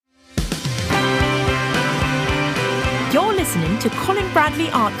listening to Colin Bradley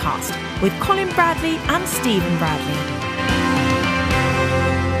Artcast with Colin Bradley and Stephen Bradley.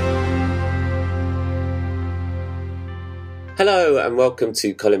 Hello and welcome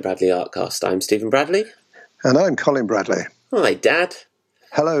to Colin Bradley Artcast. I'm Stephen Bradley. And I'm Colin Bradley. Hi, Dad.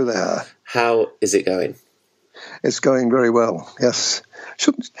 Hello there. How is it going? It's going very well, yes.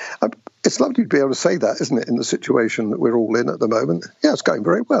 It's lovely to be able to say that, isn't it, in the situation that we're all in at the moment? Yeah, it's going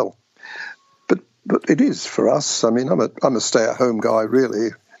very well. But it is for us. I mean, I'm a stay-at-home guy, really,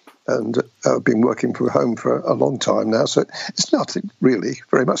 and I've been working from home for a long time now, so it's nothing really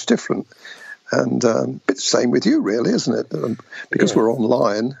very much different. And it's the same with you, really, isn't it? Because we're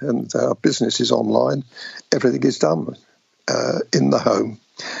online and our business is online, everything is done in the home.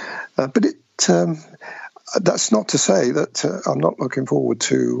 But that's not to say that I'm not looking forward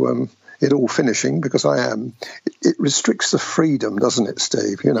to it all finishing, because I am. It restricts the freedom, doesn't it,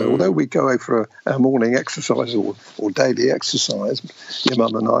 Steve? You know, although we go out for our morning exercise or daily exercise, your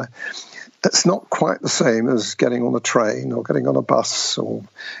mum and I, it's not quite the same as getting on a train or getting on a bus or,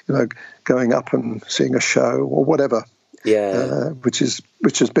 you know, going up and seeing a show or whatever. Yeah, which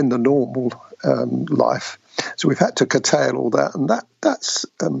has been the normal life. So we've had to curtail all that, and that's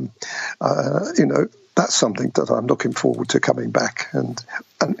that's something that I'm looking forward to coming back. And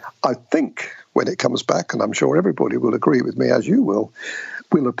I think when it comes back, and I'm sure everybody will agree with me, as you will,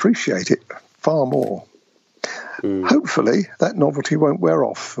 we'll appreciate it far more. Hopefully that novelty won't wear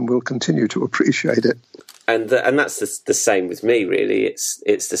off and we'll continue to appreciate it. and that's the same with me, really.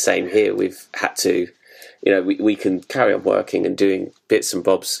 It's the same here. We've had to, you know, we can carry on working and doing bits and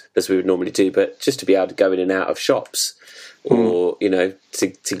bobs as we would normally do, but just to be able to go in and out of shops or, you know,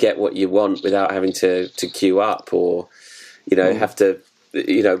 to get what you want without having to queue up or, you know, have to,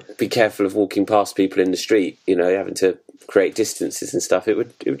 you know, be careful of walking past people in the street, you know, having to create distances and stuff. It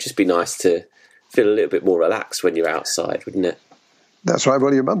would just be nice to feel a little bit more relaxed when you're outside, wouldn't it? That's right.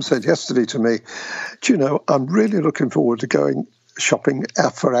 Well, your mum said yesterday to me, do you know, I'm really looking forward to going shopping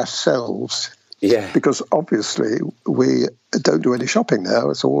for ourselves. Yeah. Because obviously we don't do any shopping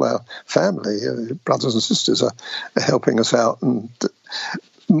now. It's all our family, brothers and sisters are helping us out. And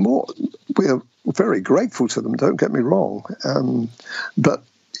we're very grateful to them, don't get me wrong. But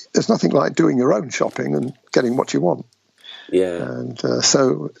there's nothing like doing your own shopping and getting what you want. Yeah. And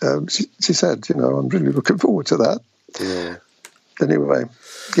so she said, you know, I'm really looking forward to that. Yeah. Anyway,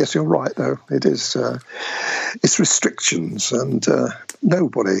 yes, you're right, though. It is, it's restrictions, and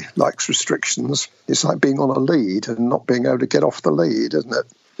nobody likes restrictions. It's like being on a lead and not being able to get off the lead, isn't it?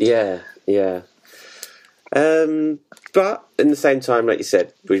 Yeah, yeah. But in the same time, like you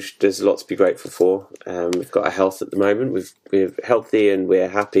said, there's a lot to be grateful for. We've got our health at the moment. We're healthy and we're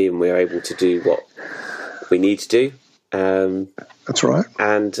happy and we're able to do what we need to do. That's right.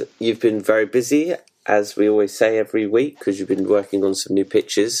 And you've been very busy, as we always say every week, because you've been working on some new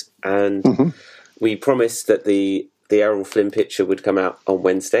pictures. And we promised that the Errol Flynn picture would come out on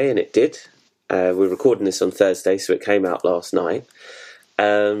Wednesday, and it did. We're recording this on Thursday, so it came out last night.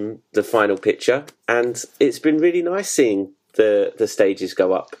 The final picture, and it's been really nice seeing the stages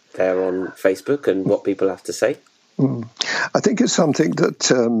go up there on Facebook and what people have to say. I think it's something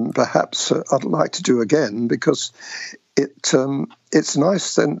that perhaps I'd like to do again, because it's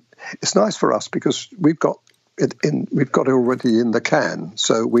nice. Then it's nice for us because we've got it already in the can,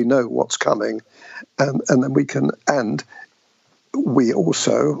 so we know what's coming, and then we can. And we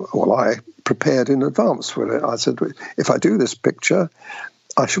also, I prepared in advance for it. I said, if I do this picture,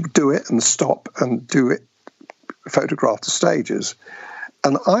 I should do it and stop and do it, photograph the stages.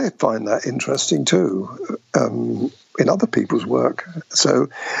 And I find that interesting too, in other people's work. So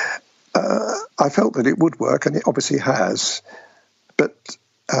I felt that it would work, and it obviously has. But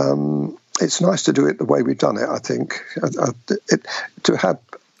it's nice to do it the way we've done it, I think, to have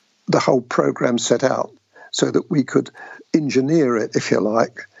the whole program set out so that we could engineer it, if you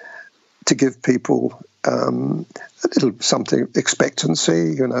like, to give people a little something,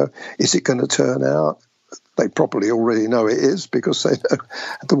 expectancy, you know, is it going to turn out? They probably already know it is because they know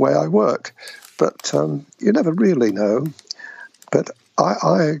the way I work. But you never really know. But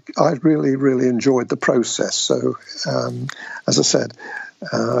I really, really enjoyed the process. So, as I said,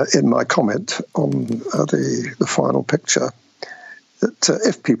 in my comment on the final picture, that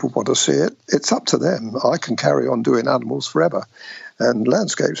if people want to see it, it's up to them. I can carry on doing animals forever and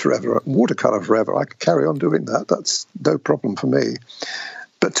landscapes forever and watercolour forever. I can carry on doing that. That's no problem for me.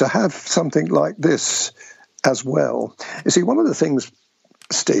 But to have something like this as well, you see, one of the things,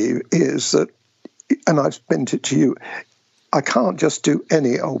 Steve, is that, and I've meant it to you, I can't just do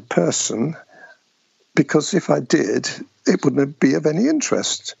any old person, because if I did, it wouldn't be of any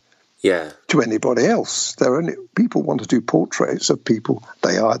interest. Yeah. to anybody else. People want to do portraits of people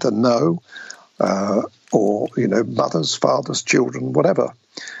they either know or, mothers, fathers, children, whatever.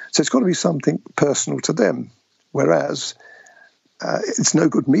 So it's got to be something personal to them. Whereas it's no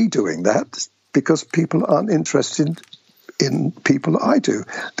good me doing that because people aren't interested in people that I do.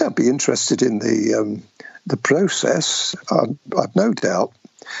 They'll be interested in the process, I've no doubt.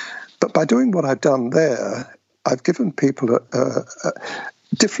 But by doing what I've done there, I've given people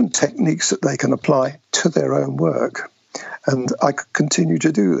different techniques that they can apply to their own work. And I could continue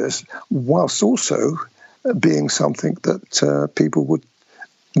to do this whilst also being something that people would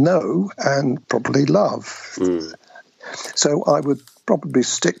know and probably love. So I would probably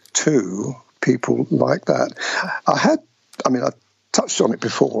stick to people like that. I touched on it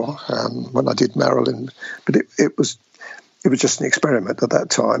before when I did Marilyn, but it was just an experiment at that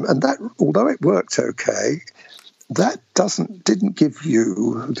time. And that, although it worked okay, that didn't give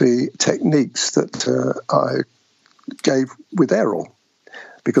you the techniques that I gave with Errol,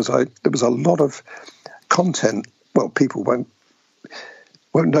 because there was a lot of content. Well, people won't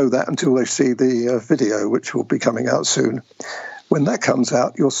know that until they see the video, which will be coming out soon. When that comes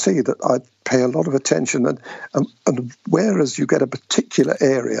out, you'll see that I pay a lot of attention, and whereas you get a particular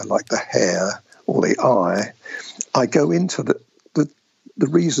area like the hair or the eye, I go into the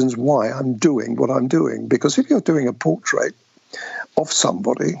reasons why I'm doing what I'm doing. Because if you're doing a portrait of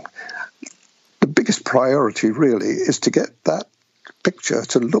somebody, the biggest priority really is to get that picture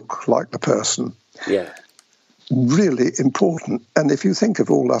to look like the person. Yeah. Really important. And if you think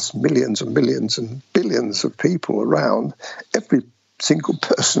of all us millions and millions and billions of people around, every single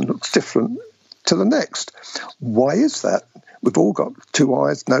person looks different to the next. Why is that? We've all got 2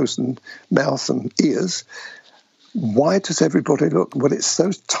 eyes, nose and mouth and ears. Why does everybody look? Well, it's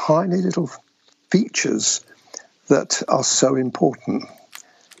those tiny little features that are so important.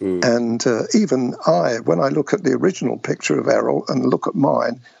 And even when I look at the original picture of Errol and look at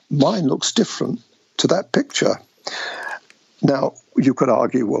mine looks different to that picture. Now, you could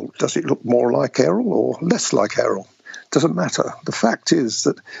argue, well, does it look more like Errol or less like Errol? Doesn't matter. The fact is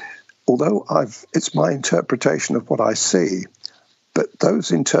that although it's my interpretation of what I see, but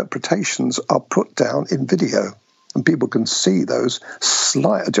those interpretations are put down in video and people can see those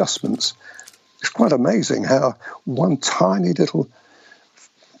slight adjustments. It's quite amazing how one tiny little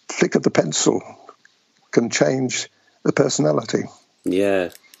flick of the pencil can change the personality. Yeah.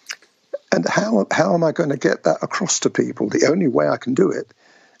 And how am I going to get that across to people? The only way I can do it,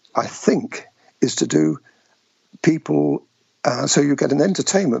 I think, is to do people so you get an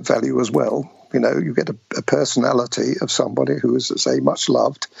entertainment value as well. You get a personality of somebody who is, say, much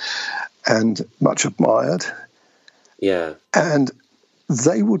loved and much admired. Yeah. And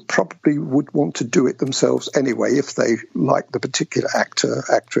they would want to do it themselves anyway if they like the particular actor,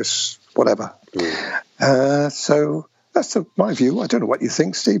 actress, whatever. So that's my view. I don't know what you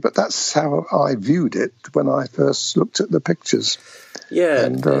think, Steve, but that's how I viewed it when I first looked at the pictures. Yeah,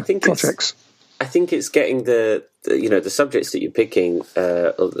 and I think projects. I think it's getting the subjects that you're picking,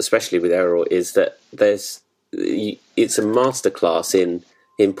 especially with Errol, is that it's a masterclass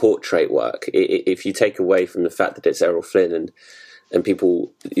in portrait work. If you take away from the fact that it's Errol Flynn and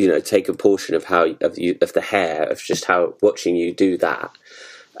people, take a portion of of the hair, of just how watching you do that,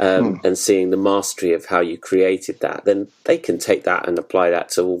 and seeing the mastery of how you created that, then they can take that and apply that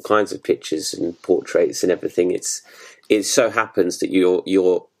to all kinds of pictures and portraits and everything. It so happens that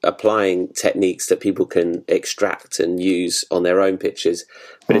you're applying techniques that people can extract and use on their own pictures.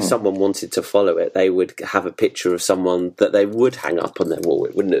 But if someone wanted to follow it, they would have a picture of someone that they would hang up on their wall.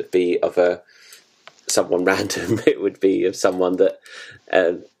 It wouldn't be of someone random. It would be of someone that.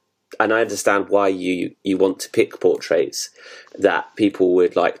 And I understand why you want to pick portraits that people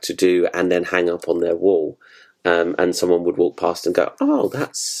would like to do and then hang up on their wall. And someone would walk past and go, "Oh,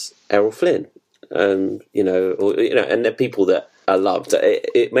 that's Errol Flynn." And they're people that are loved.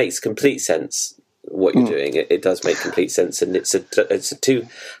 It makes complete sense what you're doing. It does make complete sense, and it's a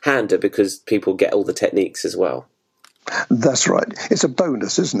two-hander because people get all the techniques as well. That's right. It's a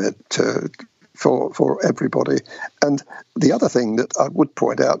bonus, isn't it, for everybody? And the other thing that I would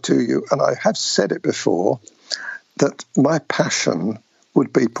point out to you, and I have said it before, that my passion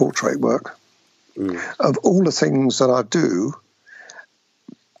would be portrait work. Of all the things that I do,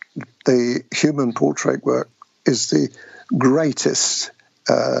 the human portrait work is the greatest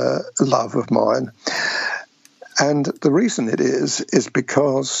love of mine. And the reason it is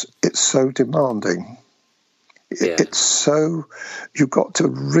because it's so demanding. Yeah. It's so, you've got to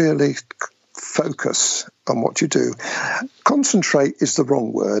really focus on what you do. Concentrate is the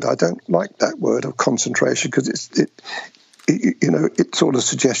wrong word. I don't like that word of concentration because it sort of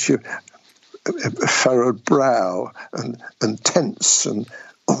suggests you a furrowed brow and tense and,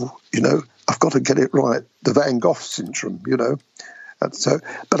 I've got to get it right. The Van Gogh syndrome, And so,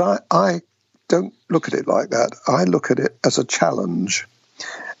 but I don't look at it like that. I look at it as a challenge.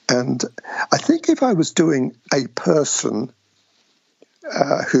 And I think if I was doing a person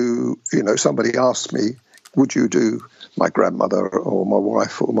who, somebody asked me, would you do my grandmother or my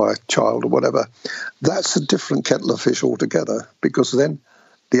wife or my child or whatever, that's a different kettle of fish altogether, because then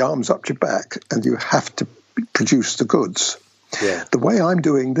the arm's up your back and you have to produce the goods. Yeah. The way I'm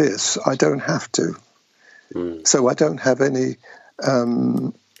doing this, I don't have to. So I don't have any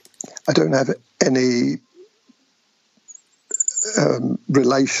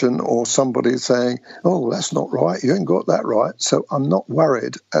relation or somebody saying, oh, that's not right, you ain't got that right. So I'm not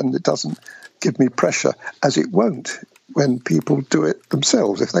worried, and it doesn't give me pressure, as it won't when people do it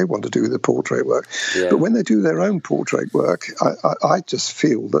themselves, if they want to do the portrait work. Yeah. But when they do their own portrait work, I just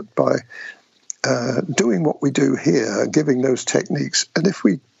feel that by doing what we do here, giving those techniques, and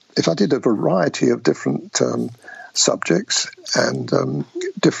if I did a variety of different subjects and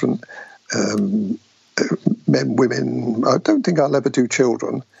different men, women, I don't think I'll ever do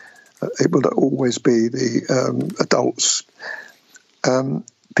children. It will always be the adults.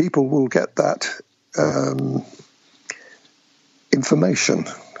 People will get that information.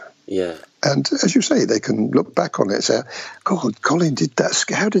 Yeah. And as you say, they can look back on it and say, God, Colin did that.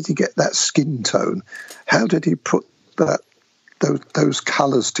 How did he get that skin tone? How did he put those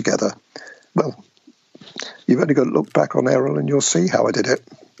colours together? Well, you've only got to look back on Errol and you'll see how I did it.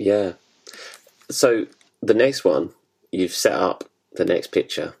 Yeah. So the next one, you've set up the next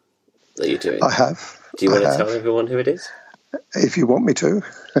picture that you're doing. I have. Do you want to tell everyone who it is? If you want me to.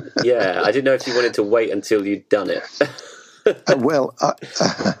 Yeah, I didn't know if you wanted to wait until you'd done it. Well,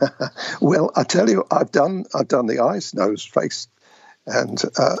 I tell you, I've done the eyes, nose, face, and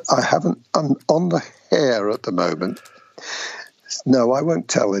I haven't. I'm on the hair at the moment. No, I won't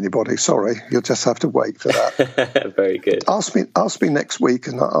tell anybody. Sorry, you'll just have to wait for that. Very good. Ask me next week,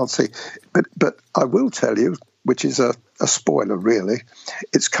 and I'll see. But I will tell you, which is a spoiler, really.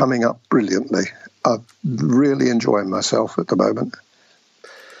 It's coming up brilliantly. I'm really enjoying myself at the moment.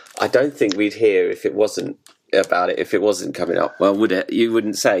 I don't think we'd hear if it wasn't about it. If it wasn't coming up, well, would it? You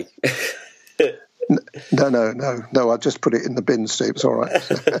wouldn't say. No. I just put it in the bin, Steve. It's all right.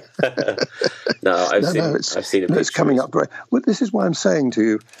 I've seen it. It's coming up. Well, this is why I'm saying to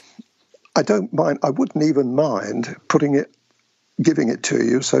you, I don't mind. I wouldn't even mind giving it to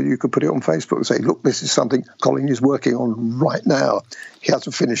you so you could put it on Facebook and say, look, this is something Colin is working on right now. He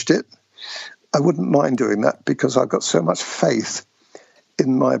hasn't finished it. I wouldn't mind doing that because I've got so much faith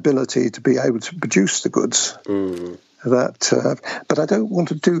in my ability to be able to produce the goods. But I don't want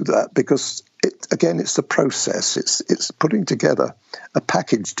to do that because it's the process. It's putting together a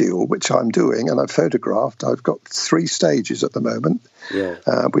package deal, which I'm doing, and I've photographed. I've got 3 stages at the moment,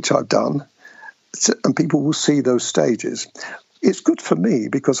 which I've done, and people will see those stages. It's good for me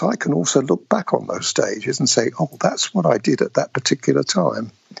because I can also look back on those stages and say, oh, that's what I did at that particular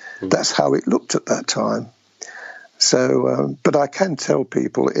time. That's how it looked at that time. So, but I can tell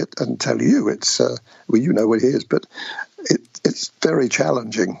people it and tell you it's, well, you know what it is, but it's very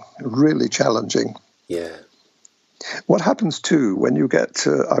challenging, really challenging. Yeah. What happens too when you get,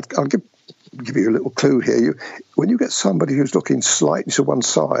 I'll give you a little clue here. When you get somebody who's looking slightly to one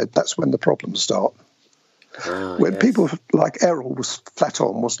side, that's when the problems start. When people like Errol was flat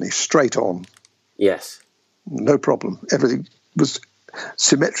on, wasn't he? Straight on. Yes. No problem. Everything was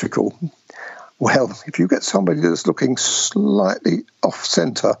symmetrical. Well, if you get somebody that's looking slightly off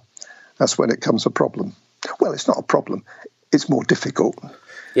centre, that's when it becomes a problem. Well, it's not a problem. It's more difficult.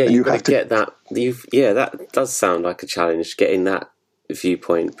 Yeah, you've got to get that. That does sound like a challenge, getting that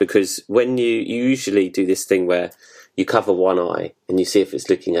viewpoint, because when you usually do this thing where you cover one eye and you see if it's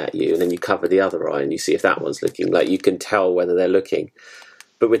looking at you, and then you cover the other eye and you see if that one's looking. Like, you can tell whether they're looking.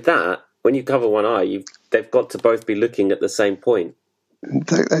 But with that, when you cover one eye, they've got to both be looking at the same point.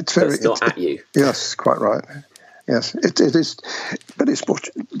 It's not at you. Yes, quite right. Yes, it is. But it's more,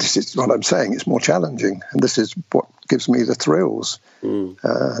 this is what I'm saying. It's more challenging, and this is what gives me the thrills. And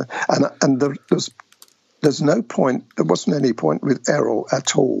there's no point. There wasn't any point with Errol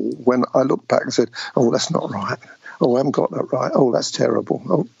at all when I looked back and said, "Oh, that's not right. Oh, I haven't got that right. Oh, that's terrible.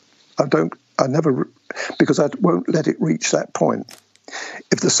 Oh, I never, because I won't let it reach that point.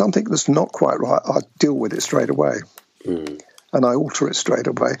 If there's something that's not quite right, I deal with it straight away. And I alter it straight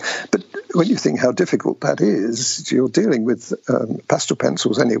away. But when you think how difficult that is, you're dealing with pastel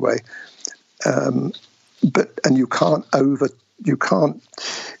pencils anyway. And you can't you can't.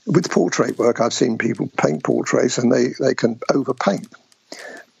 With portrait work, I've seen people paint portraits and they can overpaint.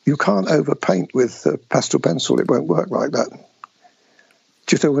 You can't overpaint with pastel pencil. It won't work like that.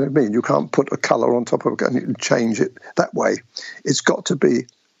 Do you know what I mean? You can't put a colour on top of it and change it that way. It's got to be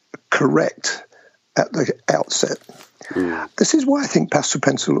correct at the outset. This is why I think pastel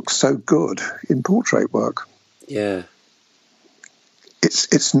pencil looks so good in portrait work. Yeah.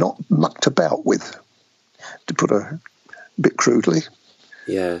 It's not mucked about with, to put a bit crudely.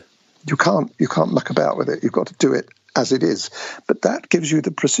 Yeah. You can't muck about with it. You've got to do it as it is. But that gives you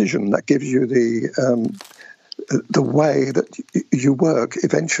the precision. That gives you the way that you work.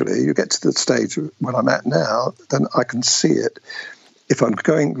 Eventually, you get to the stage when I'm at now, then I can see it. If I'm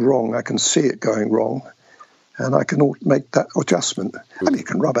going wrong, I can see it going wrong, and I can make that adjustment. I mean, you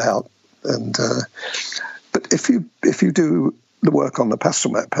can rub out, but if you do the work on the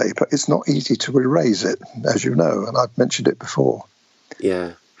pastel mat paper, it's not easy to erase it, as you know, and I've mentioned it before.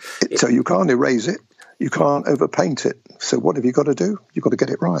 Yeah. So you can't erase it, you can't overpaint it. So what have you got to do? You've got to get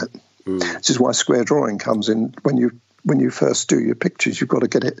it right. This is why square drawing comes in. When you first do your pictures, you've got to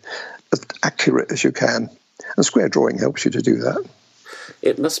get it as accurate as you can, and square drawing helps you to do that.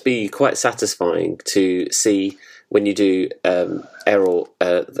 It must be quite satisfying to see when you do Errol.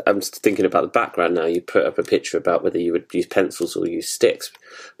 I'm thinking about the background now. You put up a picture about whether you would use pencils or use sticks,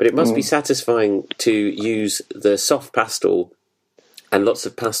 but it must be satisfying to use the soft pastel and lots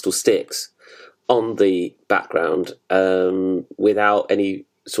of pastel sticks on the background without any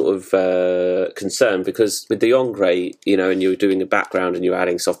sort of concern, because with the ombre, and you're doing a background and you're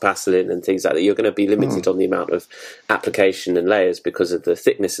adding soft pastel in and things like that, you're going to be limited on the amount of application and layers because of the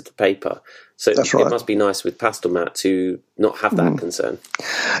thickness of the paper. So it must be nice with pastel mat to not have that concern.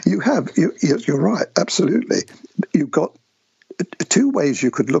 You're right, absolutely. You've got two ways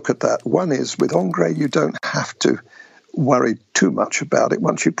you could look at that. One is with ombre, you don't have to worry too much about it.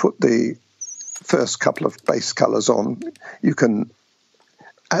 Once you put the first couple of base colours on, you can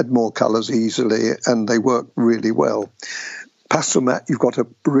add more colours easily, and they work really well. Pastel mat, you've got to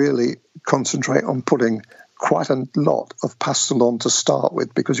really concentrate on putting quite a lot of pastel on to start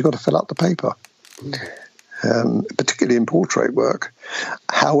with, because you've got to fill up the paper, particularly in portrait work.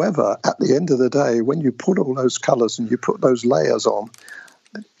 However, at the end of the day, when you put all those colours and you put those layers on,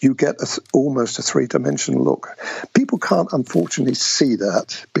 you get almost a three-dimensional look. People can't, unfortunately, see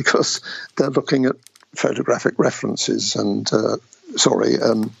that because they're looking at photographic references and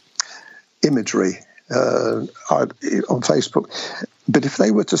imagery on Facebook. But if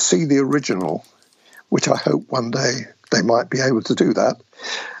they were to see the original, which I hope one day they might be able to do that,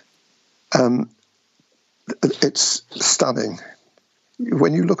 it's stunning.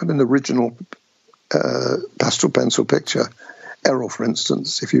 When you look at an original pastel pencil picture, Errol, for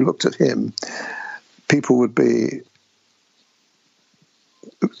instance, if you looked at him, people would be...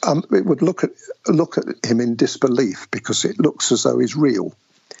 it would look at him in disbelief, because it looks as though he's real.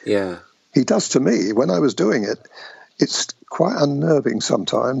 Yeah. He does to me. When I was doing it, it's quite unnerving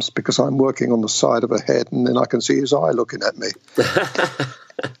sometimes, because I'm working on the side of a head and then I can see his eye looking at me.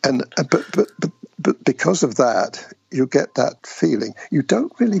 But because of that, you get that feeling. You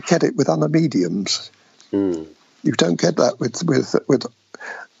don't really get it with other mediums. You don't get that with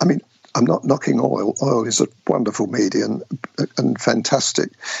I mean, I'm not knocking oil. Oil is a wonderful medium and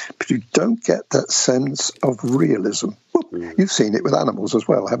fantastic, but you don't get that sense of realism. Well, you've seen it with animals as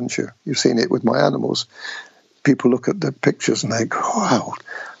well, haven't you? You've seen it with my animals. People look at the pictures and they go, wow,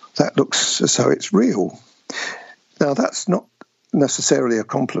 that looks as though it's real. Now, that's not necessarily a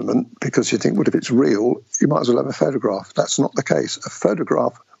compliment, because you think, well, if it's real, you might as well have a photograph. That's not the case. A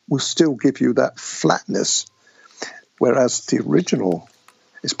photograph will still give you that flatness, whereas the original,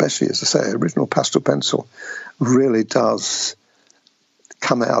 especially, as I say, original pastel pencil, really does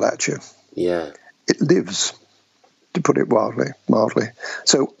come out at you. Yeah. It lives, to put it mildly.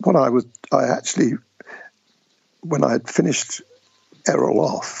 So when I had finished Errol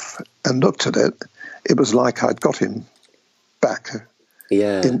off and looked at it, it was like I'd got him back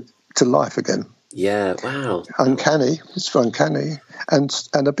to life again. Yeah, wow. Uncanny. It's uncanny and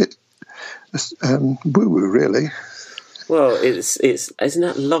a bit woo-woo, really. Well, it's isn't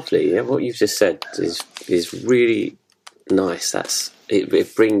that lovely? Yeah, what you've just said is really nice.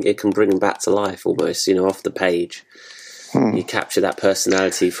 It can bring them back to life almost. Off the page, you capture that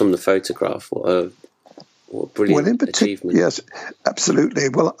personality from the photograph. What a brilliant achievement! Yes, absolutely.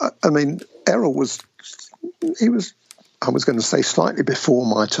 Well, I mean, Errol was I was going to say slightly before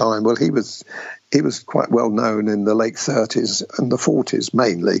my time. Well, he was quite well known in the late 30s and the 40s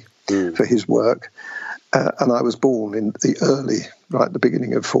mainly for his work. And I was born in the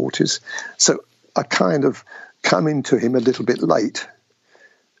beginning of 40s. So I kind of coming to him a little bit late,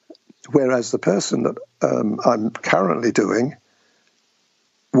 whereas the person that I'm currently doing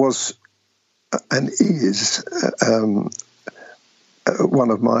was and is one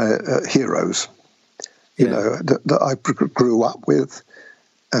of my heroes, you know, that I grew up with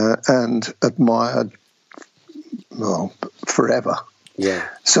and admired, well, forever. Yeah.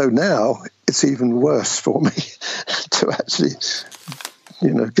 So now it's even worse for me to actually,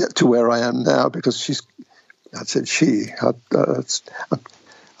 you know, get to where I am now, because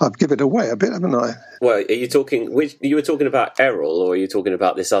I've given it away a bit, haven't I? Well, are you talking? You were talking about Errol, or are you talking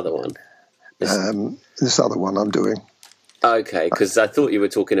about this other one? This other one I'm doing. Okay, because I thought you were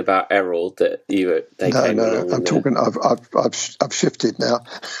talking about Errol. That they came along. No, I'm talking. I've shifted now.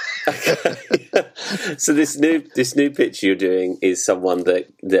 So this new picture you're doing is someone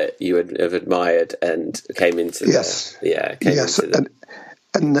that you have admired and came into. Yes.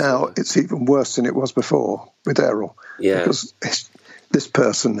 And now it's even worse than it was before with Errol. Yeah. Because this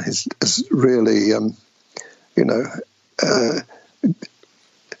person is really, you know,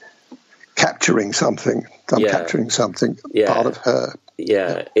 capturing something. I'm capturing something, part of her.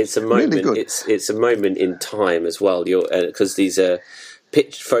 Yeah, it's a moment. Really good. It's a moment in time as well. Because these are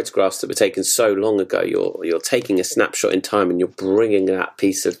photographs that were taken so long ago. You're taking a snapshot in time and you're bringing that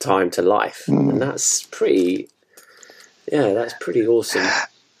piece of time to life, and that's pretty. Yeah, that's pretty awesome.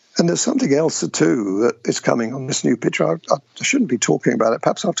 And there's something else too that is coming on this new picture. I shouldn't be talking about it.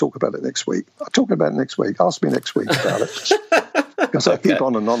 Perhaps I'll talk about it next week. I'll talk about it next week. Ask me next week about it. Because I keep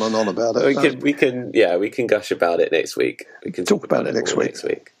on and on and on about it. We can gush about it next week. We can talk about it next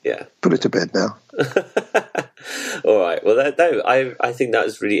week. Yeah. Put it to bed now. All right. Well, I think that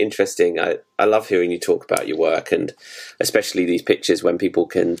was really interesting. I love hearing you talk about your work, and especially these pictures when people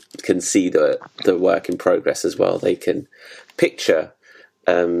can see the work in progress as well. They can picture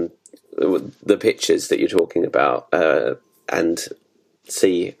the pictures that you're talking about and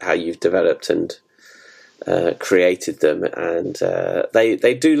see how you've developed and created them, and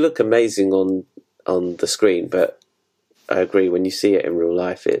they do look amazing on the screen, but I agree, when you see it in real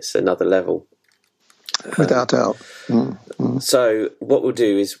life it's another level, without doubt. So what we'll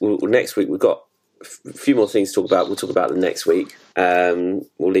do is next week we've got a few more things to talk about. We'll talk about them next week. We'll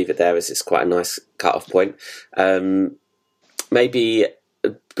leave it there as it's quite a nice cut-off point. Maybe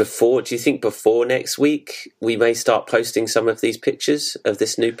do you think before next week we may start posting some of these pictures of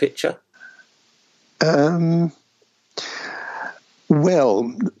this new picture?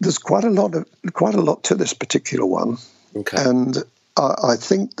 Well, there's quite a lot to this particular one. Okay. And I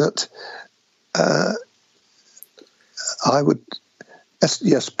think that I would,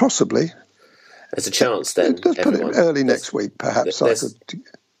 yes, possibly. There's a chance then. Let's put it early next week, perhaps. I could.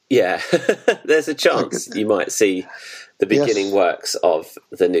 Yeah, there's a chance you might see the beginning works of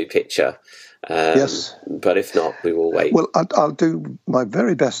the new picture. Yes. But if not, we will wait. Well, I'll do my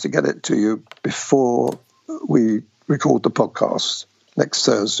very best to get it to you before we record the podcast next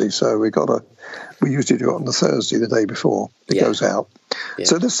Thursday. So we usually do it on the Thursday, the day before it goes out. Yeah.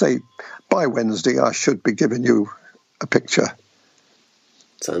 So let's say by Wednesday I should be giving you a picture.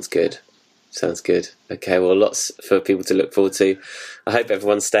 Sounds good. Okay, well, lots for people to look forward to. I hope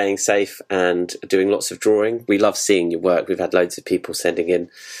everyone's staying safe and doing lots of drawing. We love seeing your work. We've had loads of people sending in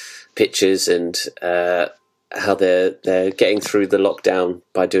pictures and how they're getting through the lockdown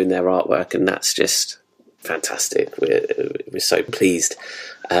by doing their artwork, and that's just fantastic. We're so pleased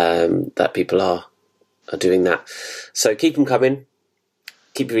that people are doing that. So keep them coming.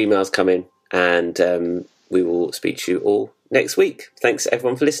 Keep your emails coming, and we will speak to you all next week. Thanks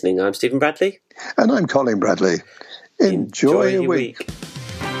everyone for listening. I'm Stephen Bradley. And I'm Colin Bradley. Enjoy your week.